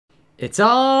It's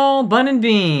all Bunn and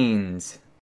Beans.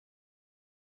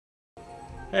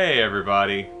 Hey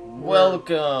everybody.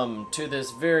 Welcome to this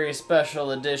very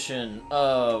special edition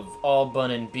of All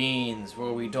Bunn and Beans,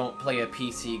 where we don't play a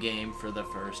PC game for the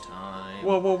first time.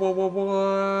 Whoa, whoa, whoa, whoa, whoa.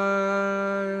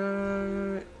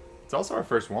 It's also our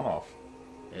first one-off.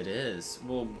 It is.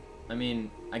 Well, I mean,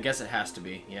 I guess it has to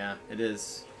be. Yeah, it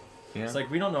is. Yeah. It's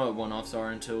like we don't know what one-offs are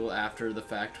until after the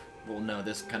fact. Well, no,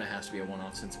 this kind of has to be a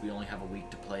one-off since we only have a week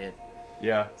to play it.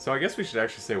 Yeah, so I guess we should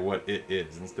actually say what it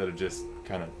is instead of just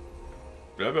kind of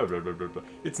blah, blah, blah, blah, blah, blah.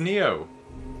 It's Nioh.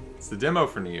 It's the demo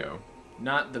for Nioh.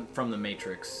 Not from the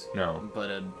Matrix. No.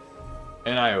 But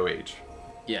Nioh.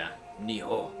 yeah,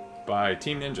 Nioh. By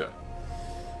Team Ninja.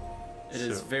 It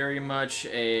is very much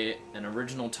an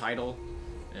original title,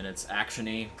 and it's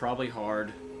action-y, probably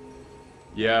hard.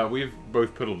 Yeah, we've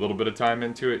both put a little bit of time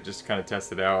into it, just to kind of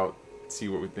test it out, see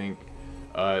what we think.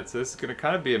 So this is going to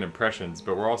kind of be an impressions,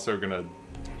 but we're also going to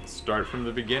start from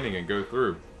the beginning and go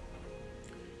through.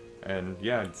 And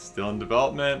yeah, it's still in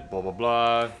development, blah blah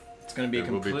blah. It's going to be a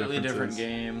completely different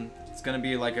game. It's going to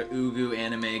be like a Ugu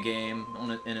anime game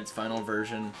in its final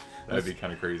version. That'd be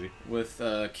kind of crazy. With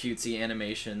cutesy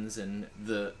animations, and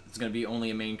it's going to be only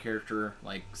a main character,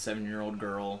 like 7-year-old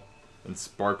girl. And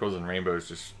sparkles and rainbows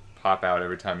just pop out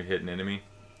every time you hit an enemy.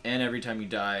 And every time you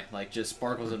die, like just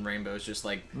sparkles and rainbows just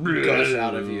like gush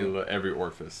out of you. Every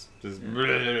orifice. Just yes.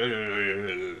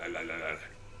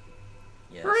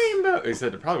 Rainbow!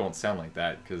 Except it probably won't sound like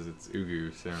that because it's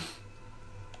Ugu, so.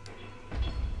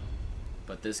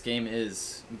 But this game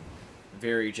is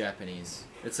very Japanese.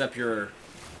 Except you're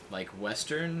like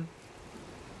Western.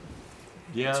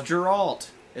 Yeah. It's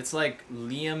Geralt. It's like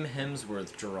Liam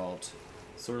Hemsworth Geralt.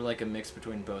 Sort of like a mix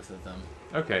between both of them.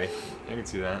 Okay, I can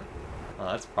see that. Oh,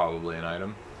 that's probably an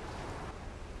item.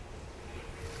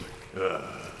 Ugh.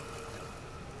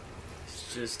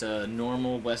 It's just a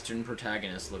normal Western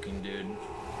protagonist looking dude.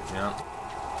 Yeah.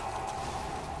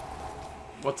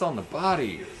 What's on the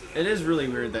body? It is really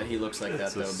weird that he looks like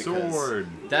It's that, though, a because sword.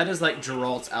 that is like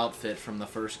Geralt's outfit from the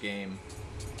first game.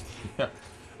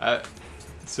 Yeah.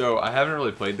 So I haven't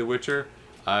really played The Witcher.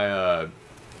 I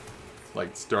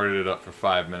like started it up for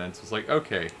 5 minutes. Was like,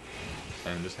 okay,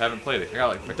 and just haven't played it. I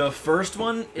got like the first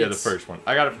one. Yeah, the first one.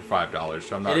 I got it for $5,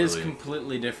 so I'm not. It is really...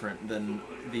 completely different than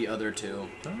the other two.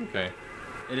 Oh, okay.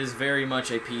 It is very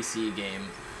much a PC game.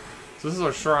 So this is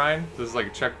our shrine. This is like a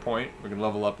checkpoint. We can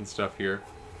level up and stuff here.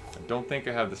 I don't think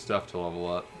I have the stuff to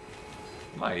level up.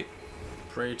 Might.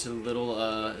 Pray to little,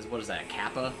 what is that,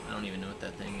 Kappa? I don't even know what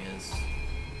that thing is.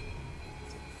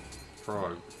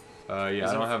 Frog. Yeah,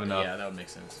 I don't have enough. Yeah, that would make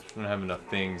sense. I don't have enough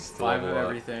things to 5 level of up.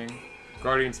 everything.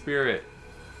 Guardian Spirit.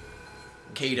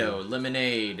 Kato,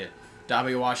 Lemonade,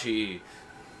 Dabiwashi,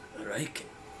 Reik.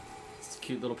 It's a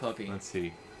cute little puppy. Let's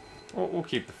see. We'll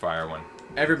keep the fire one.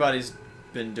 Everybody's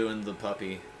been doing the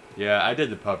puppy. Yeah, I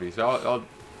did the puppy, so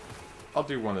I'll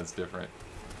do one that's different.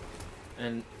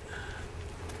 And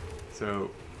so,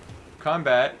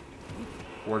 combat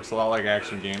works a lot like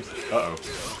action games. Uh-oh.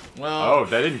 well, oh,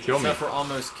 that didn't kill me. Except for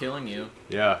almost killing you.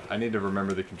 Yeah, I need to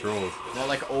remember the controls. Not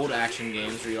like old action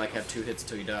games where you like have 2 hits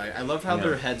till you die. I love how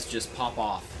their heads just pop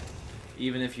off,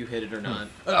 even if you hit it or not.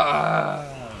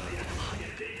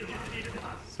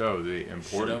 So the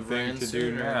important thing to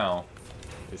do now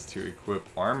is to equip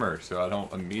armor, so I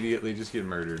don't immediately just get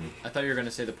murdered. I thought you were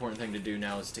gonna say the important thing to do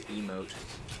now is to emote.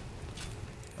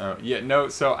 Yeah, no.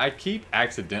 So I keep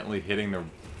accidentally hitting the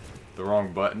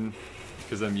wrong button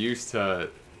because I'm used to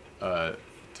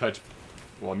touch.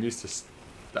 Well, I'm used to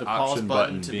the pause option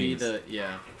button to being be the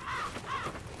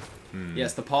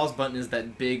Yes, the pause button is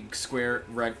that big square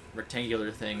rectangular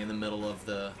thing in the middle of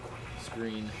the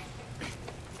screen.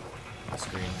 The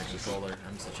controller.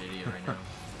 I'm such an idiot right now.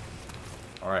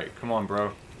 All right, come on,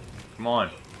 bro. Come on.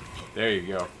 There you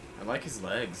go. I like his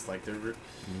legs. Like they're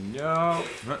No.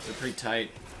 pretty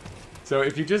tight. So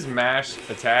if you just mash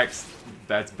attacks,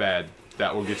 that's bad.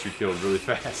 That will get you killed really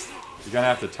fast. You're gonna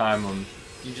have to time them.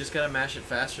 You just gotta mash it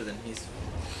faster than he's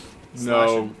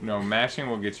slashing. No, mashing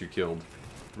will get you killed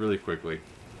really quickly.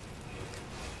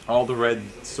 All the red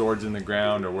swords in the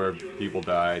ground are where people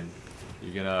died.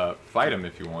 You're gonna fight them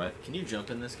if you want. Can you jump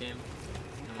in this game?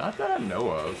 Not that I know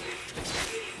of.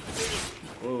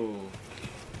 Whoa.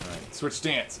 Alright, switch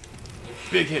stance.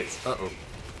 Big hits. Uh-oh.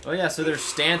 Oh yeah, so there's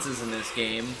stances in this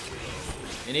game.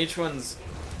 And each one's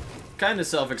kind of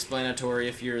self-explanatory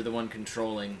if you're the one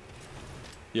controlling.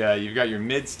 Yeah, you've got your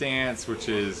mid stance, which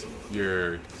is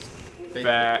your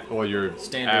your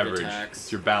standard average. attacks.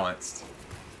 It's your balanced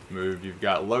move. You've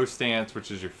got low stance,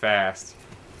 which is your fast.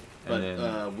 But and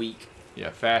then, weak. Yeah,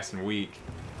 fast and weak.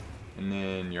 And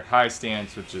then your high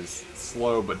stance, which is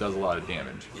slow but does a lot of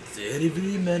damage. It's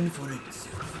every man for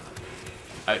himself.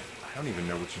 I don't even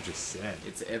know what you just said.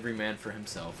 It's every man for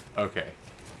himself. Okay.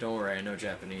 Don't worry, I know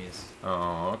Japanese.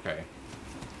 Oh, okay.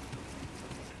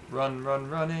 Run, run,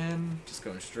 run in. Just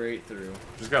going straight through.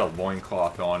 Just got a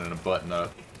loincloth on and a button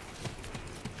up.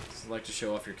 Just like to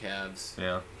show off your calves.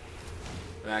 Yeah.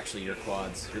 Actually, your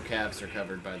quads. Your calves are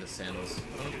covered by the sandals.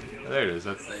 There it is.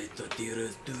 That's.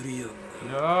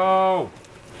 No!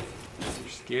 You're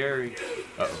scary.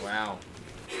 Uh-oh. Wow.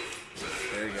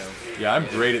 There you go. Yeah, I'm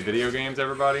great at video games,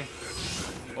 everybody.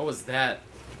 What was that?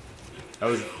 That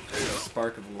was. A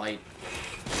spark of light.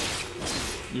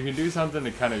 You can do something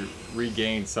to kind of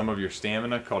regain some of your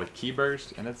stamina called a key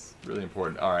burst, and it's really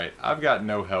important. Alright, I've got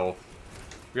no health.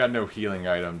 We got no healing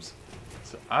items.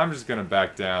 So I'm just going to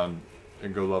back down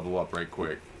and go level up right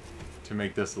quick to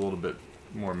make this a little bit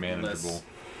more manageable.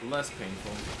 Less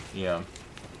painful. Yeah.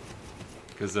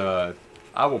 Because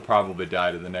I will probably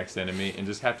die to the next enemy and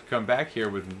just have to come back here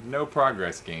with no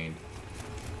progress gained.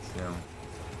 So,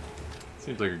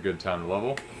 seems like a good time to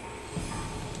level.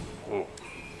 Oh.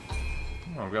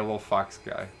 Oh, we got a little fox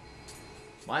guy.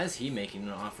 Why is he making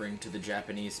an offering to the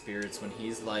Japanese spirits when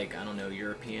he's like, I don't know,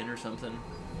 European or something?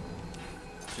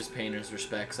 Just paying his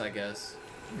respects, I guess.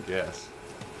 I guess.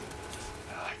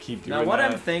 I keep doing Now, what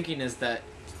that. I'm thinking is that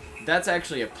that's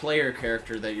actually a player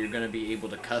character that you're going to be able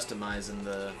to customize in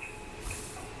the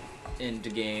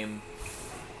end game.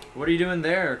 What are you doing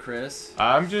there, Chris?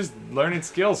 I'm just learning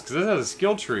skills because this has a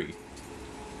skill tree.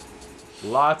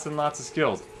 Lots and lots of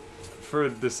skills. For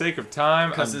the sake of time,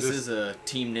 Because this is a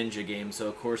Team Ninja game, so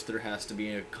of course there has to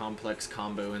be a complex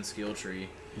combo and skill tree.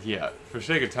 Yeah, for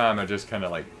sake of time, I just kind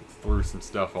of like threw some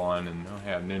stuff on, and I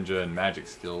have ninja and magic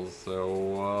skills.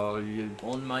 So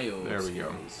On my own. there we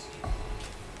go.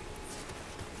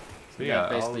 So Yeah, yeah,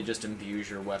 basically I'll just imbues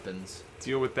your weapons.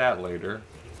 deal with that later.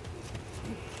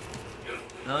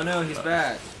 Oh no, he's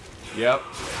back. Yep.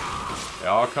 They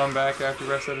all come back after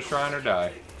rest at a shrine or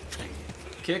die.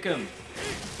 Kick him.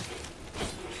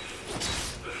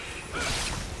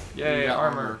 Yay, You got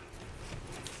armor.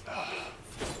 I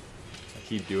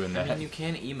keep doing I that. mean, you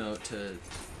can emote to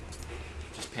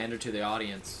just pander to the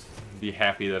audience. Be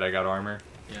happy that I got armor.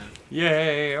 Yeah.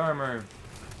 Yay, armor.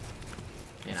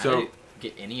 And So- I didn't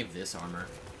get any of this armor.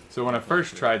 So when I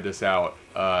first tried this out,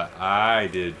 I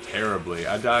did terribly.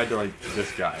 I died to like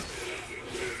this guy.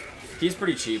 He's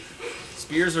pretty cheap.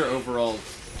 Spears are overall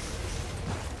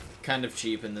kind of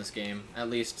cheap in this game, at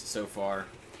least so far.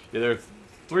 Yeah, there are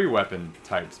 3 weapon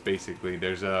types basically.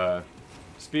 There's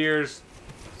spears,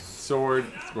 sword,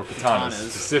 or katanas Katanas.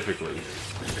 specifically,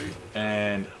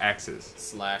 and axes.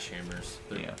 Slash hammers.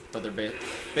 Yeah. But they're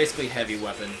basically heavy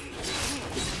weapon.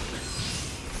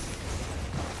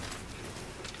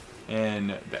 And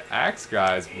the axe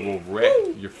guys will wreck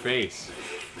your face.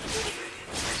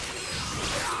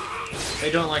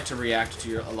 They don't like to react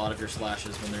to a lot of your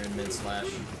slashes when they're in mid-slash.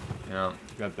 You know,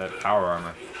 got that power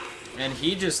armor. And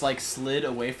he just like slid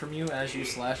away from you as you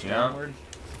slashed Yeah. downward.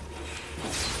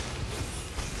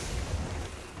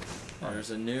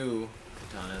 There's a new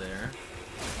katana there.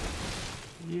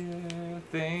 Yeah,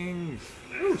 things.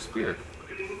 Ooh, spear.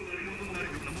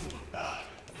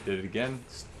 Did it again.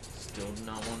 Still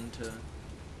not one to...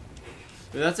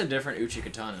 Dude, that's a different Uchi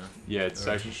katana. Yeah, it's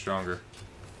actually stronger.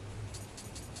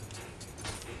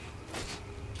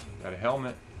 Got a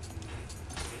helmet.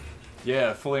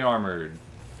 Yeah, fully armored.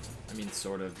 I mean,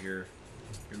 sort of. Your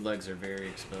legs are very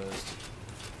exposed.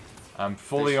 I'm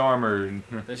fully armored.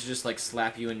 They should just like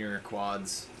slap you in your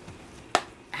quads.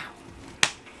 Ow.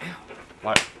 Ow.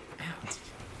 What? Ow.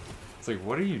 It's like,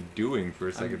 what are you doing for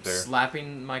a second I'm there?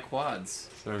 slapping my quads.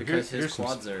 So Because his here's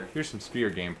quads are... Here's some spear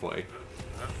gameplay.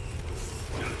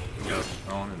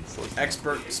 On and slow down.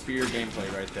 Expert spear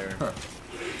gameplay right there.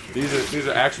 These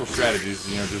are actual strategies,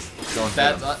 you know, just going for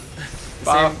That's them. the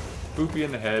Bob, same, boopy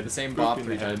in the head. the same boopy bob in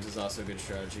 3 the head. times is also a good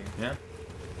strategy. Yeah.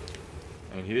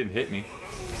 And he didn't hit me.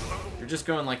 You're just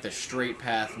going like the straight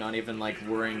path, not even like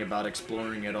worrying about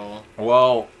exploring at all.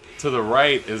 Well, to the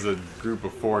right is a group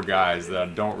of 4 guys that I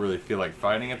don't really feel like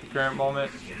fighting at the current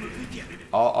moment.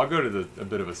 I'll go to a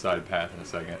bit of a side path in a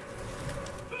second.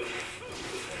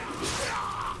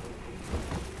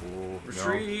 Ooh, no.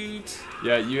 Retreat!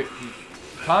 Yeah,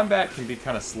 combat can be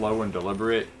kind of slow and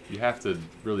deliberate. You have to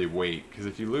really wait, because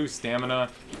if you lose stamina,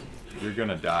 you're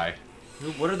gonna die.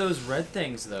 Dude, what are those red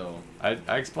things though? I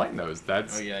explained those.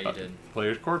 That's Oh, yeah, you did.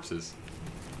 players' corpses.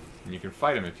 And you can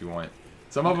fight them if you want.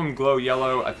 Some of them glow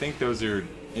yellow. I think those are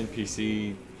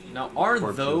NPC. Now, are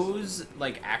Corpses. those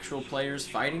like actual players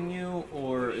fighting you,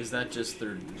 or is that just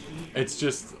their... It's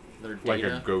just Their like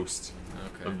data? a ghost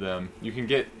Okay. of them. You can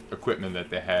get equipment that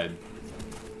they had.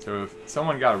 So if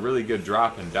someone got a really good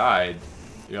drop and died,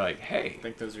 you're like, hey, I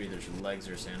think those are either legs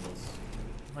or sandals.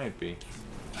 might be.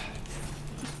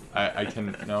 I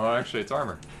can no, actually it's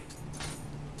armor.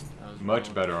 That was Much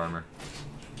wrong. better armor.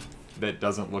 That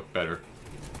doesn't look better.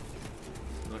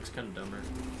 Looks kind of dumber.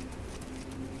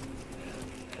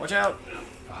 Watch out!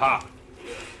 Aha!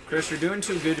 Chris, you're doing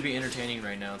too good to be entertaining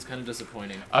right now. It's kind of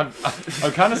disappointing. I'm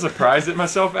kind of surprised at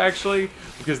myself actually,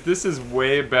 because this is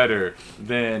way better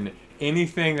than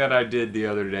anything that I did the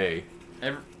other day.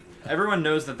 Everyone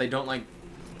knows that they don't like...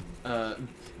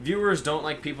 viewers don't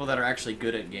like people that are actually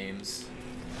good at games.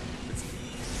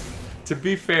 To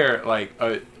be fair, like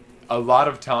a lot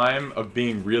of time of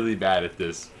being really bad at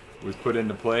this was put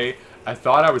into play. I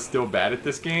thought I was still bad at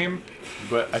this game,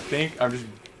 but I think I'm just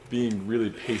being really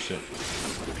patient.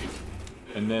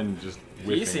 And then just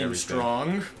whipping He seems everything.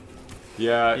 strong.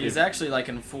 Yeah. He's actually like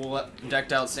in full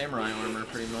decked out samurai armor,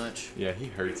 pretty much. Yeah, he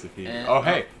hurts if he... And- oh,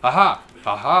 hey! Haha!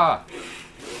 Haha!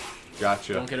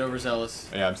 Gotcha. Don't get overzealous.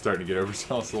 Yeah, I'm starting to get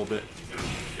overzealous a little bit.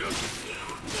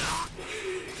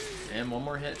 And one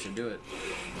more hit should do it.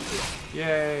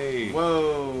 Yay!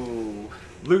 Whoa!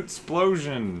 Loot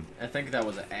explosion! I think that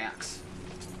was an axe.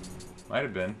 Might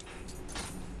have been.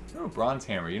 Oh, bronze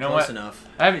hammer. You know Close what? enough.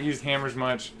 I haven't used hammers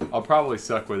much. I'll probably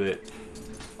suck with it.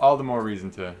 All the more reason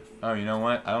to... Oh, you know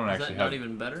what? I don't Is actually that have... not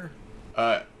even better?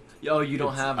 Oh, You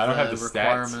don't have I don't the have the stats.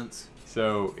 requirements.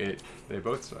 So they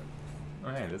both suck. Oh,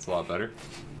 hey, that's a lot better.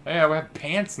 Hey, we have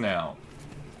pants now.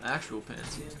 Actual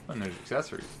pants, yeah. And there's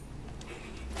accessories.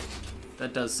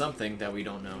 That does something that we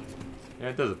don't know. Yeah,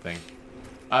 it does a thing.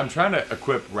 I'm trying to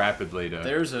equip rapidly to...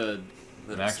 There's an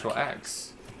actual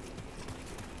axe.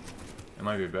 It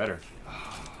might be better.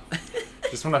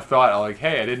 Just when I thought, like,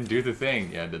 hey, I didn't do the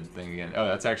thing. Yeah, I did the thing again. Oh,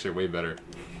 that's actually way better.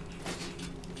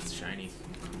 It's shiny.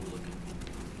 Cool looking.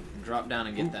 Drop down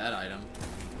and get that item.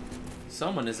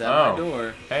 Someone is at Oh. my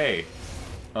door. Hey.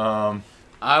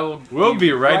 I will. We'll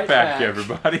be right back,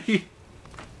 everybody.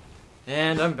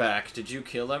 And I'm back. Did you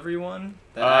kill everyone?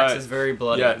 That axe is very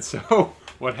bloody. Yeah, so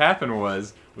what happened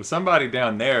was somebody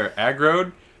down there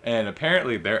aggroed, and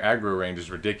apparently their aggro range is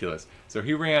ridiculous. So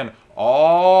he ran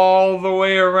all the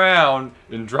way around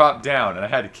and dropped down, and I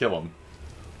had to kill him.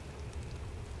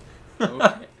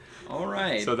 Okay. All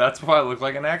right. So that's why I look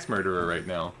like an axe murderer right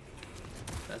now.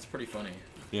 That's pretty funny.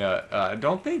 Yeah, I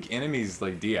don't think enemies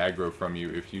like de-aggro from you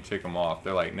if you tick them off.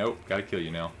 They're like, nope, gotta kill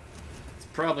you now. It's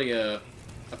probably a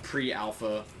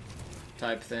pre-alpha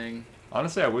type thing.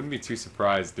 Honestly, I wouldn't be too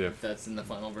surprised if... That's in the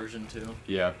final version too.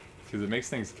 Yeah, because it makes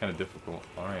things kind of difficult.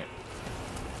 Alright.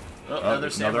 Oh, Oh, another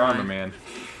there's another samurai. armor man.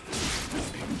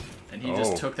 And he Oh.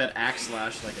 just took that axe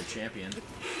slash like a champion.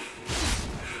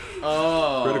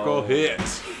 Oh. Critical hit.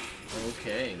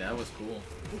 Okay, that was cool.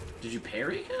 Did you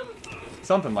parry him?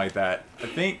 Something like that. I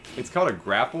think it's called a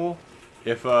grapple.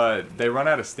 If they run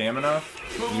out of stamina,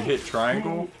 you hit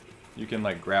triangle, you can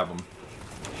like grab them.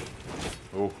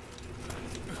 Oh.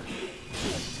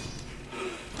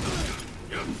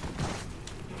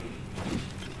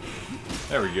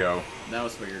 There we go. That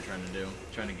was what you were trying to do.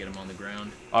 Trying to get him on the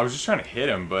ground. I was just trying to hit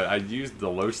him, but I used the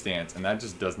low stance, and that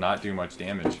just does not do much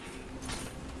damage.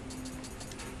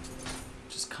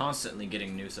 Just constantly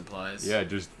getting new supplies. Yeah,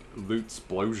 just loot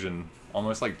explosion.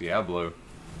 Almost like Diablo.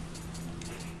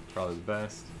 Probably the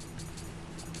best.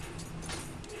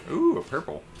 Ooh, a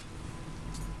purple.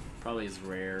 Probably is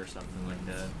rare or something like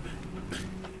that.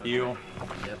 Heal.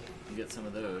 Yep, you get some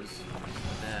of those.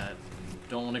 That.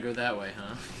 Don't want to go that way,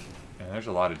 huh? Yeah, there's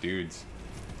a lot of dudes.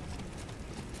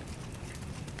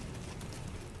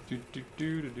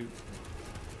 Do.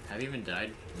 Have you even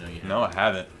died? No, you haven't. No, I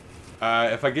haven't.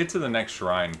 If I get to the next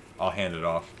shrine, I'll hand it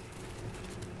off.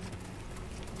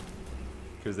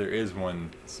 Because there is one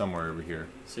somewhere over here.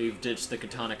 So you've ditched the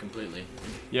katana completely.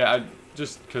 Yeah,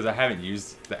 just because I haven't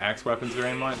used the axe weapons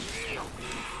very much.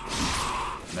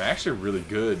 And they're actually really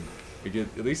good,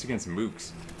 at least against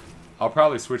mooks. I'll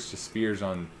probably switch to spears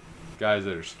on guys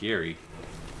that are scary.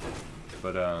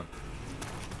 But,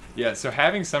 yeah, so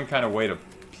having some kind of way to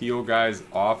peel guys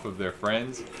off of their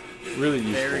friends, really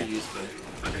useful. Very useful.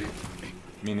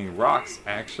 Meaning rocks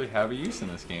actually have a use in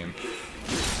this game.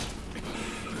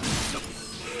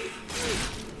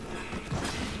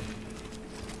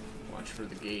 Watch for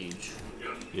the gauge.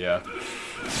 Yeah.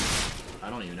 I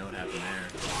don't even know what happened there.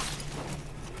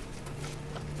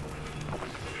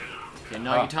 Okay,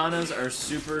 Nagitanas are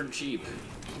super cheap.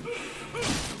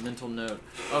 Mental note.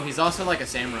 Oh, he's also like a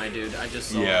samurai dude. I just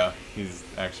saw. Yeah, he's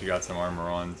actually got some armor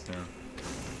on, so... I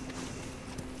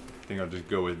think I'll just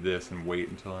go with this and wait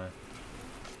until I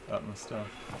up my stuff.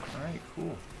 Alright,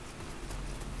 cool.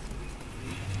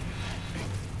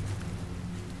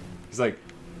 He's like,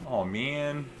 oh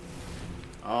man.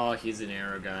 Oh, he's an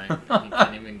arrow guy. He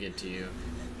can't even get to you.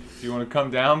 Do you want to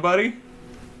come down, buddy?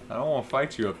 I don't want to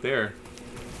fight you up there.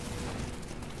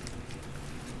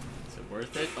 Is it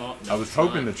worth it? Oh, no, I was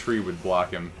hoping the tree would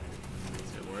block him.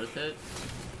 Is it worth it?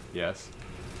 Yes.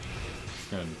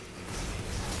 Good.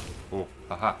 Oh,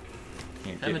 haha.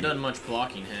 Can't get Haven't me. done much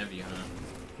blocking, have you, huh?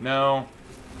 No.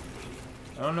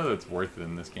 I don't know that it's worth it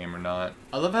in this game or not.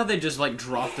 I love how they just, like,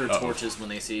 drop their torches when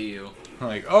they see you.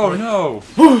 Like, oh no!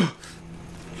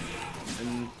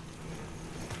 And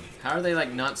how are they,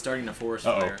 like, not starting a forest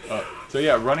fire? So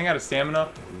yeah, running out of stamina,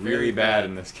 really Very bad bad.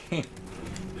 in this game.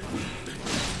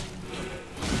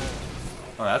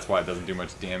 Oh, that's why it doesn't do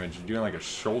much damage. You're doing like a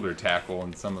shoulder tackle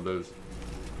in some of those.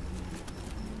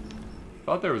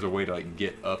 Thought there was a way to like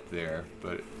get up there,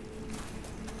 but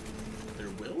There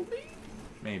will be?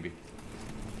 maybe.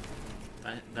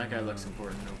 That guy looks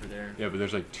important over there. Yeah, but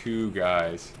there's like two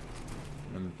guys.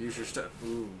 Use your stuff.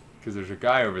 Ooh. Because there's a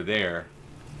guy over there.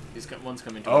 One's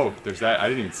coming towards Oh, you. there's that. I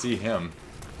didn't even see him.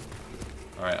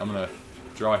 Alright, I'm gonna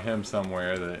draw him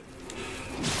somewhere that...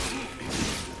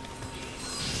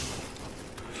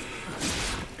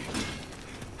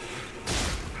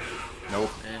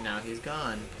 Nope. And now he's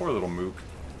gone. Poor little mook.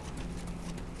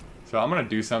 So I'm gonna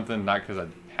do something, not because I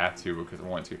have to, but because I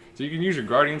want to. So you can use your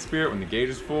Guardian Spirit when the gauge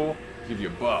is full, give you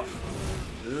a buff.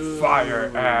 Ooh.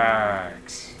 Fire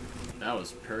Axe! That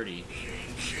was pretty.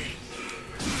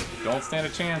 Don't stand a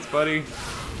chance, buddy.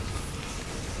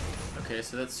 Okay,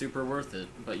 so that's super worth it.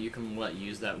 But you can, what,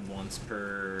 use that once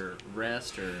per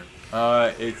rest, or...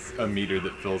 It's a meter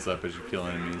that fills up as you kill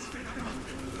enemies.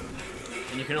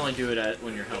 And you can only do it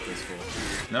when your health is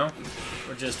full. No?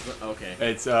 Or just... Okay.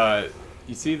 It's,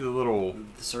 you see the little...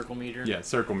 The circle meter? Yeah,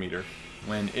 circle meter.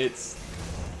 When it's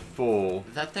full...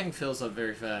 That thing fills up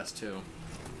very fast, too.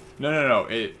 No.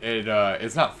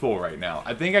 It's not full right now.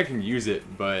 I think I can use it,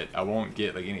 but I won't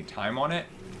get, like, any time on it.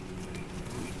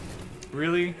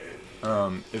 Really?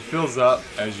 It fills up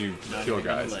as you Not kill even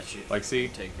gonna guys. let you Like, see?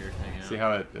 Take your thing out. See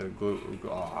how it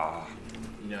ah.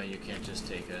 No, you can't just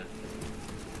take a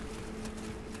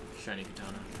shiny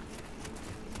katana.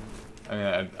 I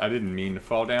mean, I didn't mean to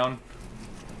fall down.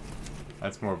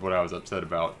 That's more of what I was upset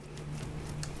about.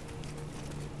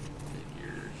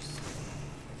 Figures.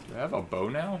 Do I have a bow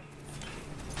now?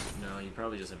 No, you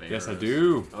probably just have arrows. Yes, I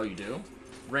do. Oh, you do?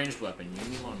 Ranged weapon. You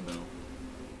need longbow.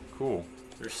 Cool.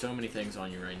 There's so many things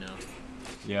on you right now.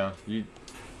 Yeah, you...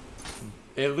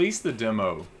 At least the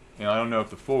demo. You know, I don't know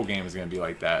if the full game is going to be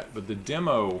like that, but the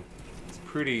demo is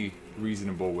pretty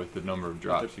reasonable with the number of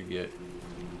drops you get.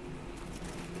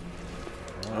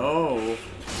 Oh.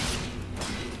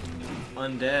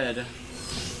 Undead.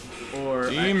 Or...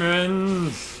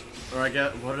 Demons! Or I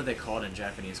get... What are they called in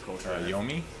Japanese culture?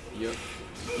 Yomi?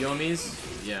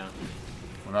 Yomis? Yeah.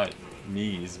 Well, not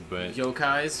knees, but...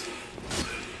 Yokais?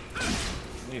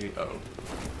 Maybe. Oh.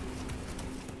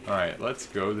 Alright, let's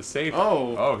go. The safe.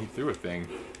 Oh. Oh, he threw a thing.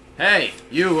 Hey!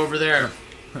 You over there!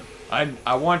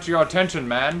 I want your attention,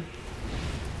 man.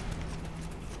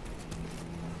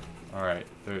 Alright.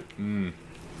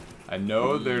 I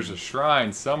know there's a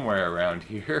shrine somewhere around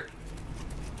here.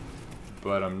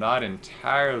 But I'm not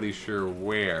entirely sure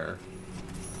where.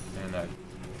 And I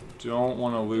don't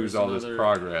want to lose all this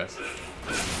progress.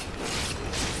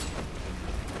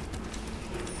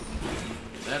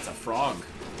 That's a frog.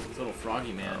 It's a little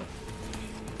froggy man.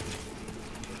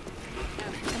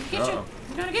 I'm gonna get you.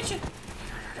 I'm gonna get you.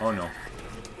 Oh no.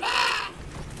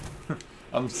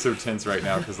 I'm so tense right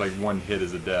now because like one hit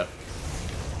is a death.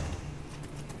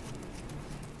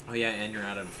 Oh yeah, and you're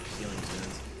out of healing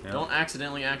spins. Yeah. Don't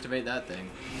accidentally activate that thing.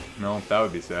 No, that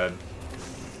would be sad.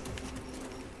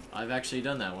 I've actually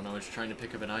done that when I was trying to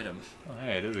pick up an item. Oh,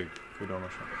 hey, it is a good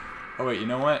almost. Oh wait, you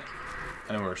know what?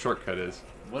 I know where a shortcut is.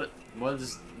 What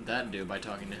does that do by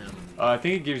talking to him? I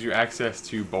think it gives you access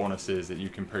to bonuses that you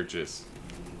can purchase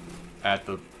at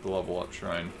the level up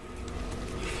shrine.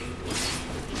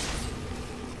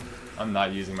 I'm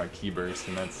not using my key burst,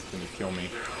 and that's gonna kill me.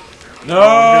 No!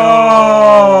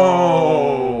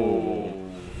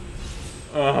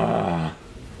 Oh, no!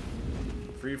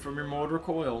 Free from your mortal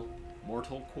coil.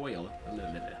 Mortal coil.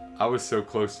 I was so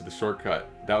close to the shortcut.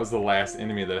 That was the last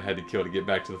enemy that I had to kill to get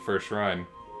back to the first shrine.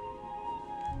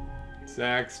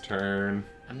 Zach's turn.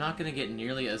 I'm not gonna get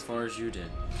nearly as far as you did.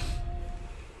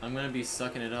 I'm gonna be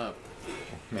sucking it up.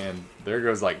 Man, there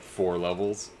goes like 4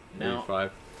 levels. Now- Maybe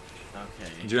 5.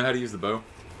 Okay. Do you know how to use the bow?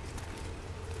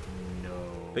 No.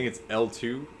 I think it's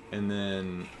L2 and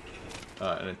then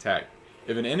an attack.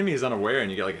 If an enemy is unaware and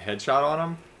you get like a headshot on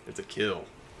them, it's a kill.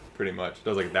 Pretty much. It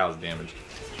does like 1,000 damage.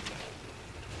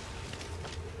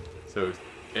 So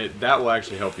that will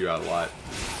actually help you out a lot.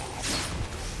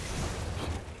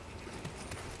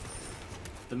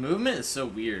 The movement is so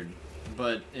weird,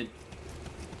 but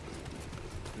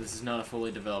this is not a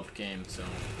fully developed game, so...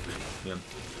 Yeah.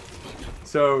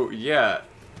 So, yeah,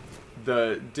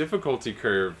 the difficulty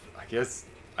curve, I guess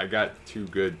I got too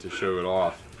good to show it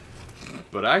off.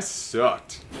 But I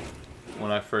sucked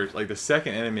when I first... Like, the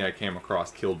second enemy I came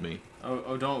across killed me.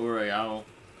 Oh, don't worry, I'll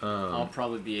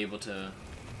probably be able to...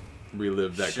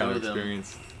 relive that kind of show them.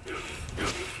 experience.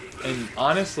 And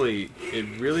honestly, it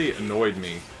really annoyed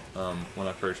me when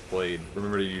I first played.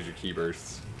 Remember to use your key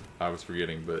bursts. I was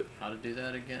forgetting, but... How to do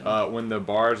that again? When the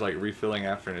bar's like refilling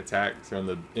after an attack, so in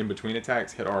the in-between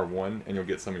attacks, hit R1 and you'll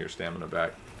get some of your stamina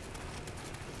back.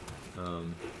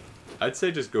 I'd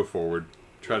say just go forward.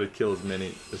 Try to kill as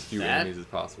few enemies as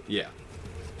possible. Yeah.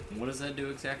 What does that do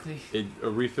exactly? It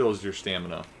refills your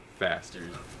stamina faster.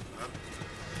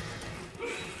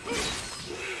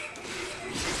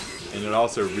 And it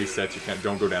also resets your count.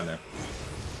 Don't go down there.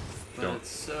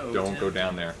 Don't go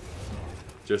down there.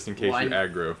 Just in case you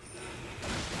aggro.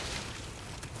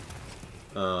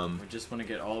 We just want to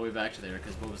get all the way back to there,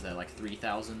 because what was that, like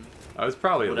 3,000? I was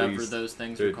probably at whatever least, those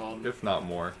things were called. if not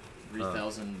more.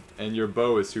 3,000. And your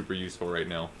bow is super useful right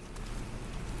now.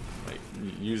 Like,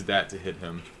 use that to hit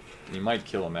him. You might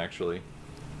kill him, actually.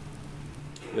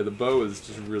 Yeah, the bow is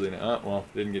just really... well,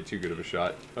 didn't get too good of a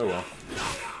shot. Oh, well.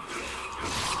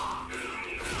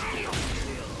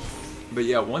 But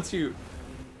yeah, once you...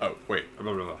 Oh, wait.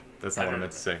 That's not what I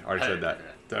meant to say. I already said that.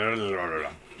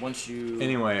 Once you...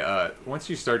 Anyway, once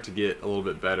you start to get a little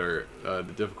bit better, the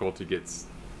difficulty gets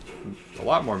a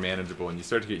lot more manageable, and you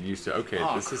start to get used to, okay,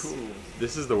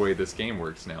 this is the way this game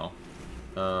works now.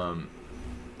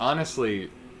 Honestly,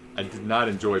 I did not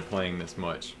enjoy playing this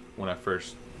much when I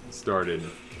first started,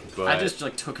 but... I just,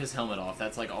 like, took his helmet off.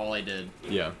 That's, like, all I did.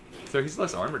 Yeah. So he's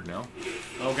less armored now.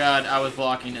 Oh, God. I was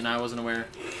blocking, and I wasn't aware.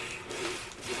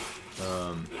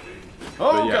 Oh,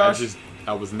 but yeah, gosh.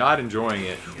 I was not enjoying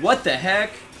it. What the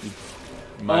heck?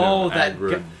 Oh, that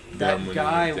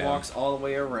guy walks all the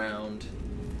way around.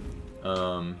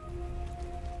 But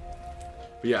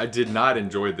yeah, I did not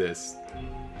enjoy this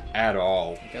at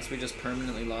all. I guess we just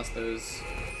permanently lost those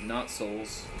not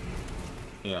souls.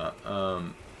 Yeah,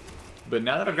 but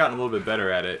now that I've gotten a little bit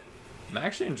better at it, I'm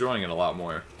actually enjoying it a lot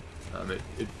more.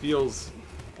 It feels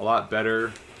a lot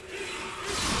better.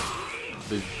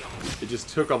 It just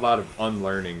took a lot of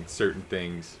unlearning certain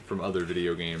things from other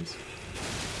video games.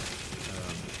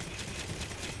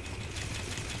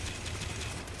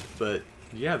 But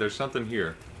yeah, there's something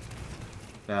here.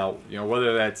 Now, you know,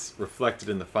 whether that's reflected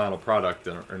in the final product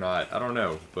or not, I don't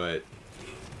know, but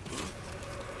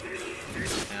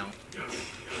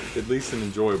at least an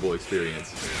enjoyable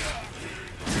experience.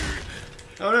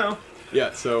 Oh no.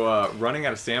 Yeah, so running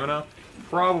out of stamina,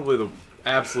 probably the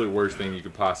absolute worst thing you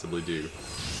could possibly do.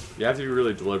 You have to be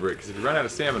really deliberate, because if you run out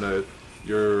of stamina,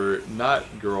 your not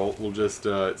girl will just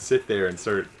sit there and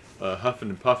start huffing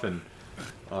and puffing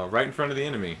right in front of the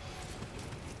enemy,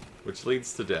 which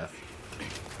leads to death.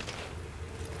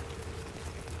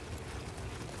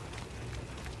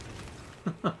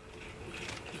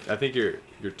 I think you're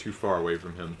too far away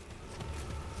from him.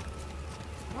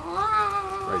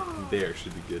 Right there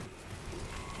should be good.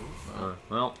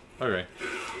 Well, okay.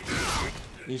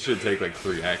 You should take like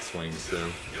 3 axe swings, so.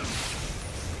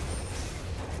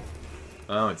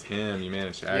 Oh, it's him. You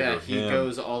managed to aggro him. Yeah, he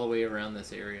goes all the way around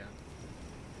this area.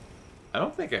 I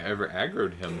don't think I ever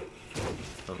aggroed him.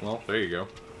 Oh, well, there you go.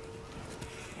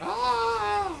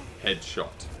 Headshot.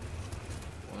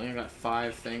 Well, I only got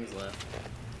 5 things left.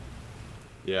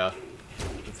 Yeah,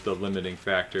 it's the limiting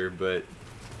factor, but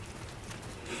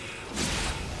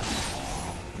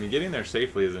I mean, getting there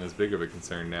safely isn't as big of a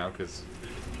concern now, because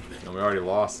you know, we already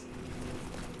lost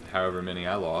however many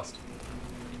I lost.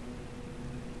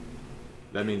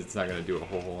 That means it's not going to do a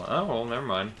whole lot. Oh, well, never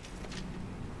mind.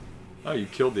 Oh, you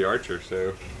killed the archer,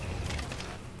 so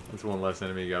that's one less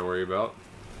enemy you got to worry about.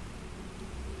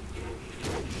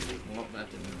 Well, that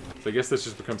didn't... So I guess this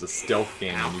just becomes a stealth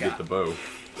game when you get the bow.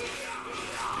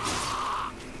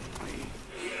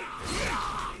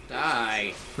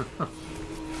 Die!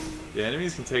 Yeah,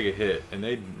 enemies can take a hit, and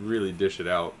they really dish it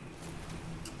out.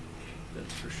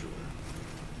 That's for sure.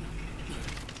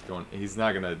 He's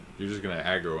not gonna... You're just gonna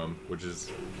aggro him, which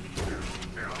is...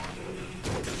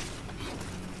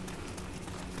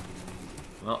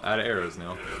 Well, out of arrows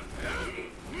now.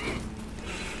 You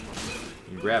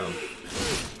can grab him.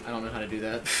 I don't know how to do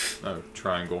that. Oh,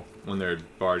 triangle. When their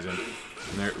bar's empty.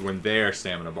 When their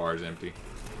stamina bar is empty.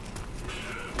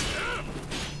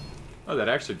 Oh, that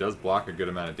actually does block a good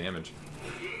amount of damage.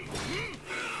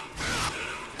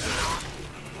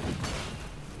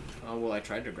 Oh, well, I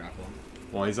tried to grapple him.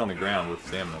 Well, he's on the ground with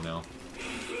stamina now.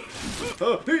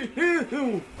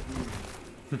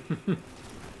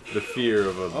 The fear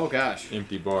of a Oh, gosh.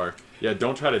 empty bar. Yeah,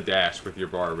 don't try to dash with your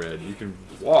bar, Red. You can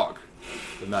walk,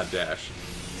 but not dash.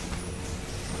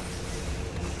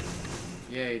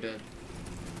 Yeah, he did.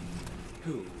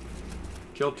 Who?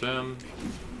 Killed him.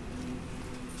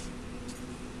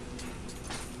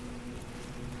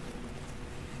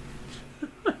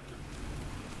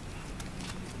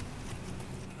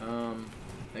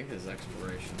 I think there's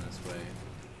exploration this way.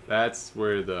 That's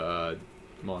where the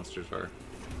monsters are,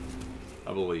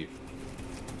 I believe.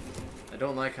 I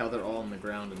don't like how they're all on the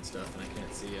ground and stuff, and I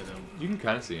can't see them. You can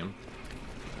kind of see them.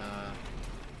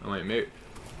 Oh wait, maybe.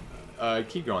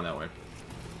 Keep going that way.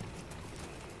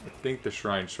 I think the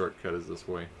shrine shortcut is this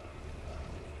way.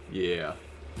 Yeah.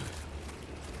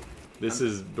 This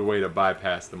is the way to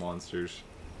bypass the monsters.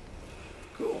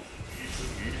 Cool.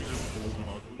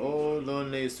 Oh,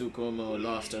 lonely Sukomo,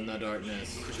 lost in the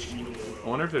darkness. I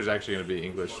wonder if there's actually going to be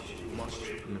English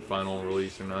in the final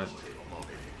release or not.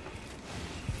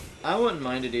 I wouldn't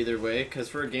mind it either way, because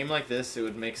for a game like this, it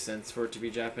would make sense for it to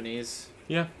be Japanese.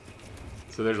 Yeah.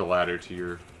 So there's a ladder to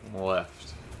your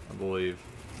left, I believe.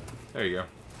 There you go.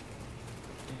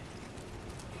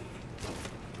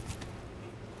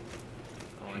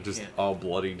 Oh, I Just can't. all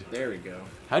bloodied. There we go.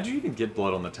 How'd you even get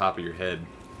blood on the top of your head?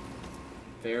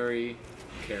 Very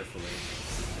carefully.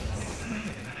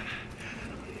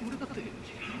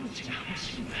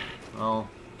 Well,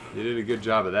 you did a good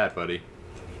job of that, buddy.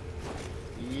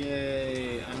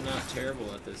 Yay, I'm not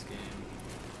terrible at this game.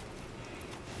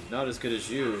 Not as good as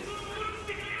you.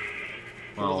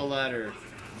 Pull Well, the ladder.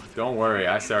 don't worry,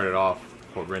 I started off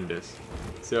horrendous.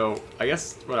 So, I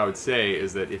guess what I would say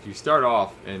is that if you start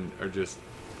off and are just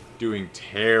doing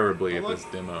terribly at look. this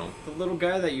demo... The little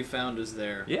guy that you found is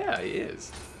there. Yeah, he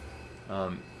is.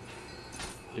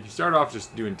 If you start off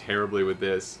just doing terribly with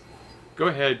this, go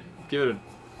ahead, give it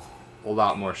a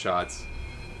lot more shots.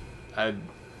 I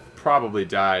probably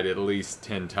died at least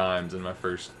 10 times in my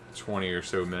first 20 or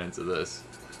so minutes of this.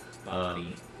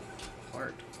 Body.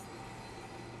 Heart.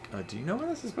 Do you know when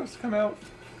this is supposed to come out?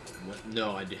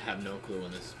 No, I have no clue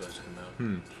when this is supposed to come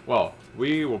out. Well,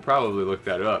 we will probably look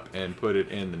that up and put it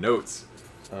in the notes.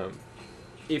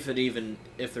 If there even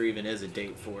is a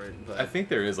date for it, but I think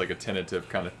there is like a tentative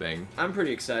kind of thing. I'm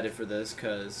pretty excited for this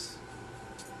because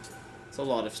it's a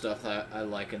lot of stuff that I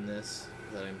like in this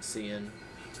that I'm seeing.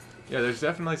 Yeah, there's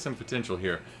definitely some potential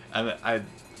here, and I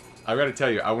got to tell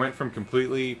you, I went from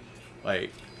completely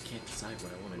like I can't decide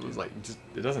what I want to it do. was like just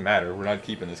it doesn't matter. We're not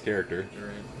keeping this character. You're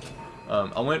right.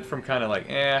 I went from kind of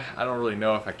like I don't really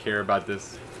know if I care about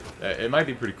this. It might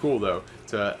be pretty cool though.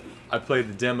 To I played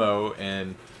the demo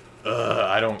and.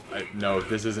 No,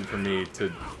 this isn't for me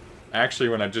to... Actually,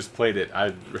 when I just played it,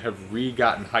 I have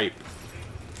re-gotten hype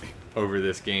over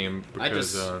this game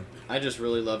because... I just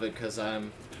really love it because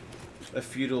I'm a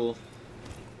feudal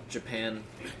Japan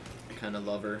kind of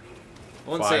lover. I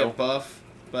wouldn't say a buff,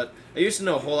 but I used to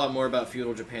know a whole lot more about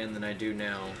feudal Japan than I do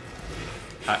now.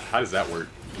 How does that work?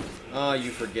 Oh, you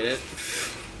forget it.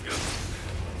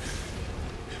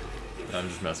 I'm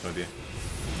just messing with you.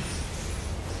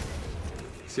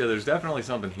 So yeah, there's definitely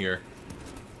something here.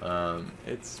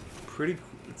 It's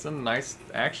a nice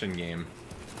action game.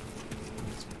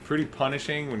 It's pretty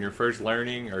punishing when you're first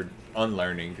learning or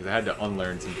unlearning, because I had to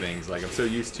unlearn some things. Like I'm so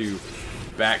used to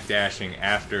backdashing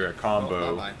after a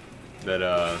combo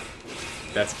that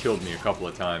that's killed me a couple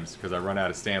of times because I run out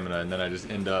of stamina and then I just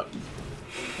end up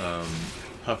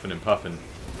huffing and puffing.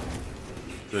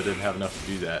 So I didn't have enough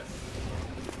to do that.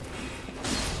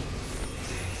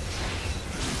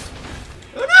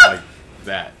 Like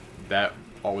that. That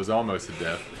was almost a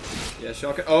death. Yeah,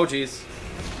 shotgun. Oh, jeez.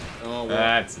 Oh, well.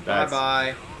 That's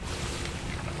Bye-bye.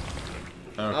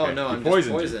 Okay. Oh, no, I'm just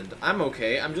poisoned. I'm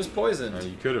okay. I'm just poisoned.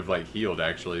 You could have, like, healed,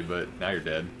 actually, but now you're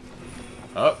dead.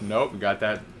 Oh, nope. Got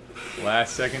that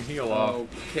last second heal off.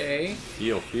 Okay.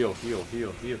 Heal, heal, heal,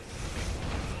 heal, heal.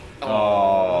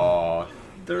 Oh.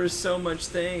 There's so much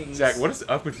things. Zach, what is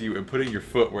up with you and putting your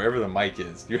foot wherever the mic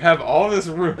is? You have all this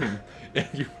room, and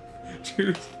you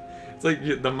choose... It's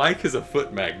like the mic is a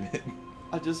foot magnet.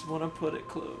 I just want to put it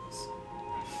close.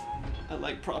 I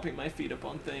like propping my feet up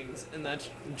on things, and that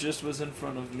just was in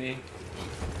front of me.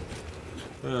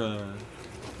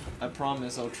 I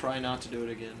promise I'll try not to do it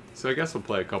again. So I guess we'll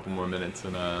play a couple more minutes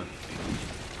and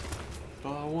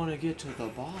But I want to get to the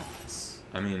boss.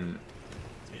 I mean,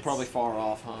 It's probably far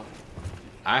off, huh?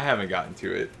 I haven't gotten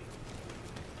to it.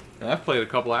 And I've played a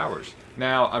couple hours.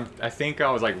 Now, I think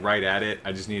I was like right at it.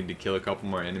 I just needed to kill a couple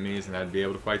more enemies and I'd be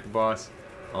able to fight the boss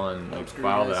on like the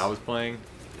file that I was playing.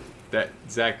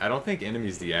 Zach, I don't think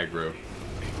enemies the aggro.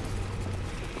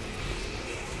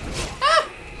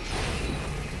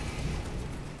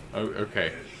 Oh,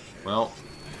 okay. Well,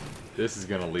 this is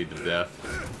gonna lead to death.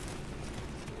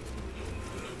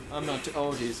 I'm not too...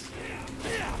 Oh, jeez.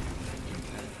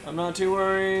 I'm not too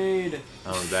worried.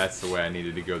 Oh, that's the way I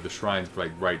needed to go. The shrine's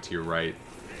like right to your right.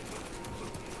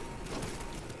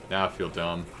 Now I feel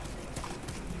dumb.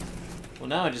 Well,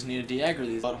 now I just need to de-aggro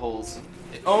these buttholes.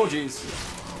 Oh, jeez.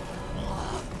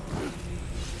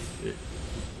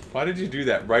 Why did you do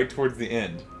that right towards the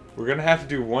end? We're gonna have to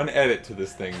do one edit to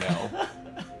this thing now.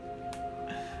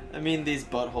 I mean these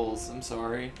buttholes, I'm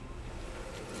sorry.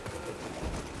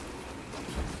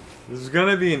 This is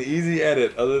gonna be an easy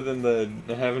edit other than the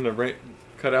having to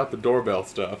cut out the doorbell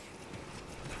stuff.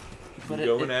 But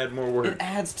Go and add more work. It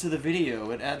adds to the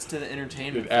video. It adds to the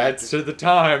entertainment. It adds to the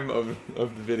time of the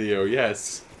video,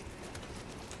 yes.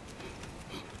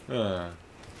 I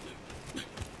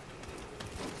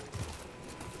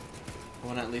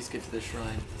want to at least get to the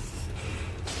shrine.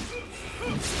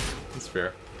 That's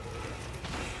fair.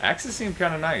 Axes seem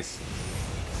kind of nice.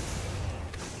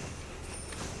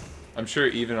 I'm sure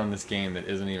even on this game that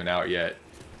isn't even out yet,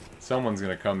 someone's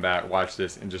going to come back, watch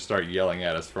this, and just start yelling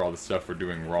at us for all the stuff we're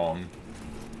doing wrong.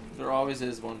 There always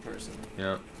is one person.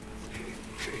 Yeah.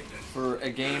 For a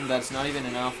game that's not even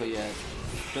in alpha yet,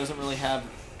 doesn't really have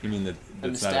You mean that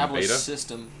an that's not in established beta?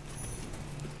 system.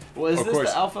 Well, is Of this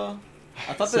course. the alpha?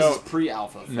 I thought this So, was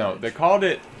pre-alpha. No, they called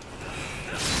it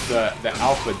the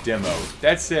alpha demo.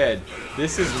 That said,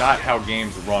 this is not how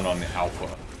games run on the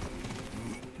alpha.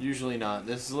 Usually not.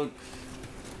 This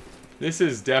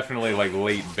is definitely like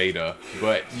late beta,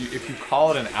 but if you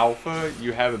call it an alpha,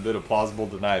 you have a bit of plausible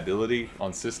deniability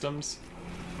on systems.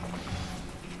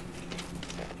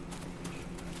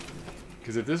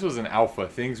 Because if this was an alpha,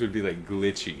 things would be like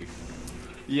glitchy.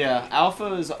 Yeah,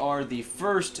 alphas are the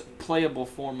first playable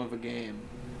form of a game.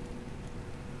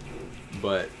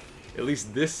 But at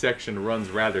least this section runs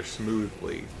rather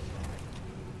smoothly.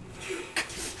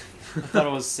 I thought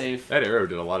it was safe. That arrow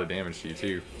did a lot of damage to you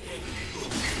too.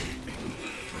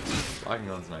 Locking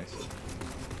on's nice.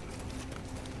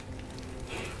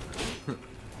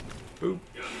 Boop.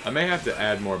 I may have to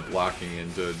add more blocking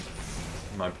into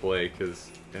my play because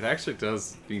it actually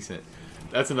does decent.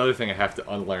 That's another thing I have to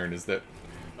unlearn is that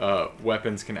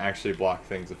weapons can actually block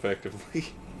things effectively.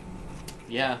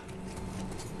 Yeah.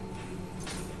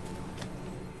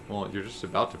 Well, you're just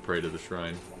about to pray to the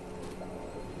shrine.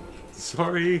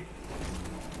 Sorry.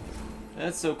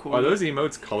 That's so cool. Are those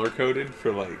emotes color coded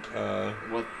for like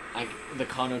the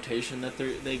connotation that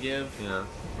they give? Yeah.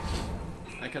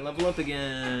 I can level up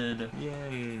again.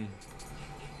 Yay.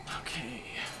 Okay.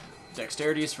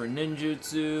 Dexterity is for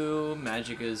ninjutsu.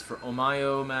 Magic is for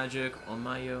omayo magic.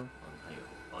 Omayo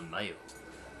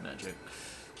magic.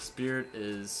 Spirit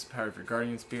is power of your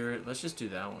guardian spirit. Let's just do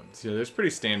that one. So there's pretty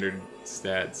standard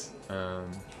stats.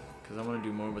 Because I want to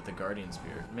do more with the guardian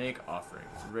spirit. Make offering.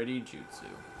 Ready jutsu.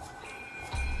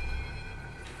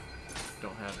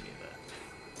 Don't have any of that.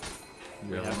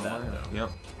 We have that though. Yep.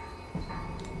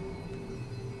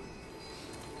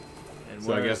 And So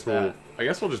where is that? I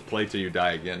guess we'll just play till you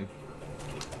die again.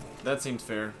 That seems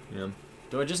fair. Yeah.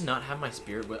 Do I just not have my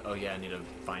spirit with? Oh yeah, I need to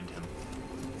find him.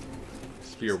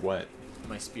 Spear what?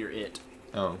 My spirit.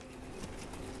 Oh.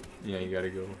 Yeah, you gotta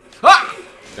go. Ah!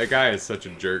 That guy is such a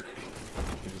jerk.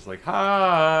 He's just like,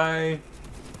 hi.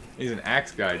 He's an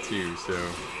axe guy too, so.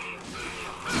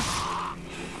 I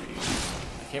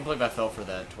can't believe I fell for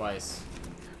that twice.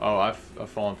 Oh, I've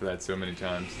fallen for that so many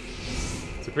times.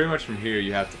 So pretty much from here,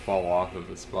 you have to fall off of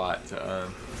a spot to.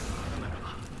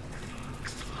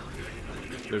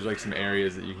 There's like some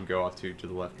areas that you can go off to the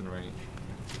left and right.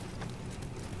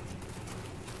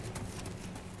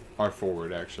 Or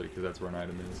forward, actually, because that's where an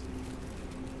item is.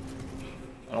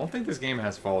 I don't think this game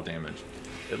has fall damage.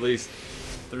 At least,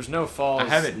 There's no falls. I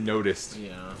haven't noticed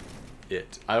Yeah.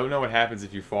 it. I don't know what happens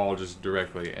if you fall just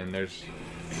directly, and there's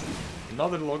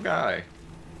another little guy.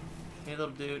 Hey, little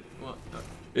dude. What?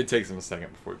 It takes him a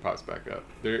second before he pops back up.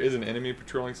 There is an enemy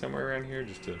patrolling somewhere around here,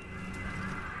 just to...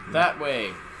 That way.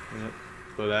 Yep.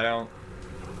 Throw that out.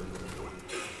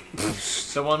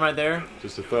 The one right there?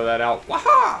 Just to throw that out.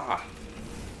 Waha!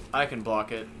 I can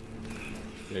block it.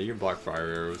 Yeah, you can block fire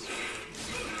arrows.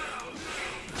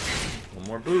 One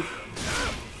more boop.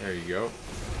 There you go.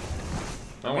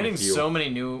 I'm getting so many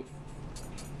new...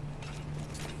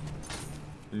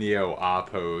 Nioh ah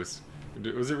pose.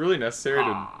 Was it really necessary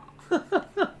to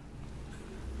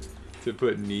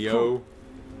put Nioh?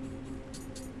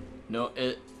 No,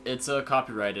 it's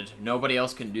copyrighted. Nobody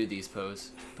else can do these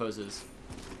poses.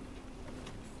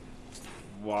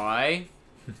 Why?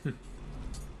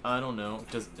 I don't know.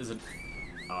 Is it?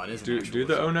 Oh, it is. Do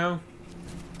the oh no.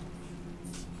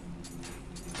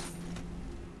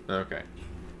 Okay.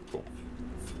 Cool.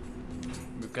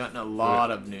 We've gotten a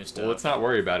lot of new stuff. Well, let's not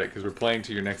worry about it because we're playing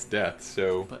to your next death.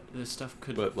 So. But this stuff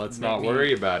could. But let's not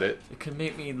worry about it. It could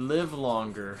make me live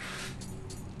longer.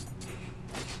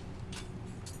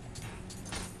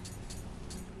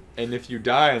 And if you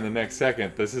die in the next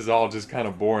second, this is all just kind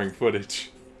of boring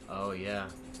footage. Oh yeah,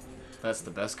 that's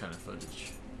the best kind of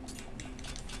footage.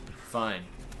 Fine.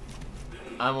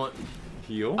 I won't.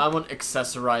 Heal. I won't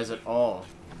accessorize it all.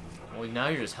 Well, now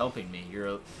you're just helping me.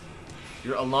 You're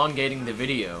elongating the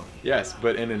video. Yes,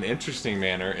 but in an interesting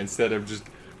manner instead of just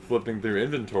flipping through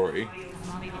inventory.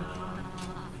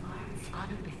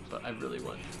 But I really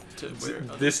want to wear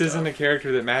other This stuff. isn't a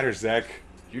character that matters, Zach.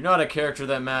 You're not a character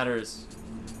that matters.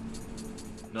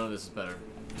 None of this is better.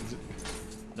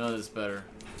 None of this is better.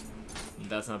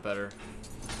 That's not better.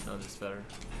 None of this is better.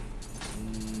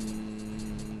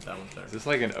 That one's better. Is this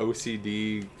like an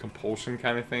OCD compulsion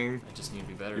kind of thing? I just need to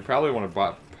be better. You probably want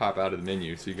to pop out of the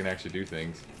menu so you can actually do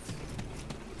things.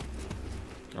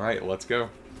 Alright, let's go.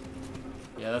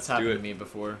 Yeah, that's happened to me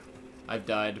before. I've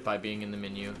died by being in the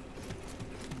menu.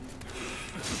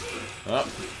 Oh.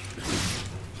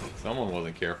 Someone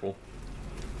wasn't careful.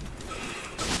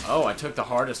 Oh, I took the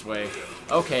hardest way.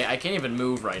 Okay, I can't even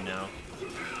move right now.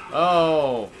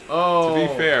 Oh, oh. To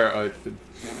be fair,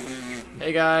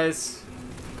 hey guys.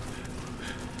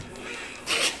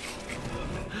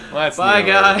 well, that's Bye, Nioh,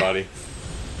 guy. everybody.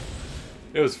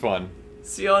 It was fun.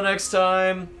 See y'all next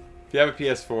time. If you have a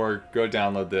PS4, go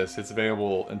download this. It's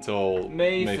available until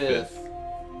May 5th.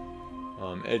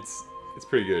 It's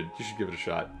pretty good. You should give it a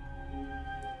shot.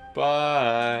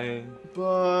 Bye.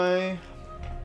 Bye.